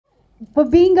for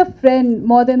being a friend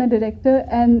more than a director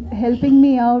and helping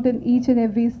me out in each and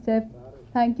every step.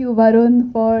 Thank you,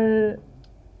 Varun, for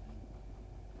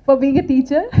being a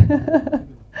teacher.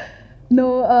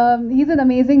 No, he's an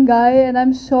amazing guy, and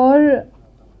I'm sure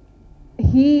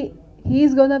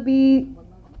he's gonna be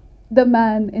the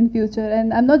man in future.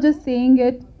 And I'm not just saying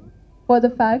it for the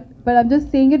fact, but I'm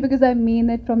just saying it because I mean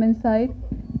it from inside.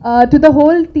 To the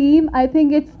whole team, I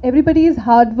think it's everybody's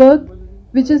hard work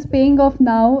which is paying off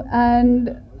now,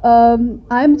 and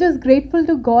I'm just grateful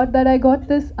to God that I got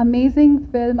this amazing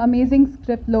film, amazing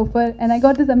script, Loafer, and I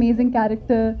got this amazing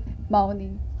character,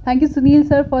 Mauni. Thank you, Sunil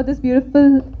sir, for this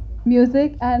beautiful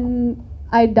music, and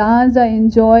I danced, I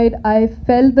enjoyed, I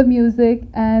felt the music,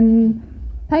 and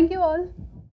thank you all.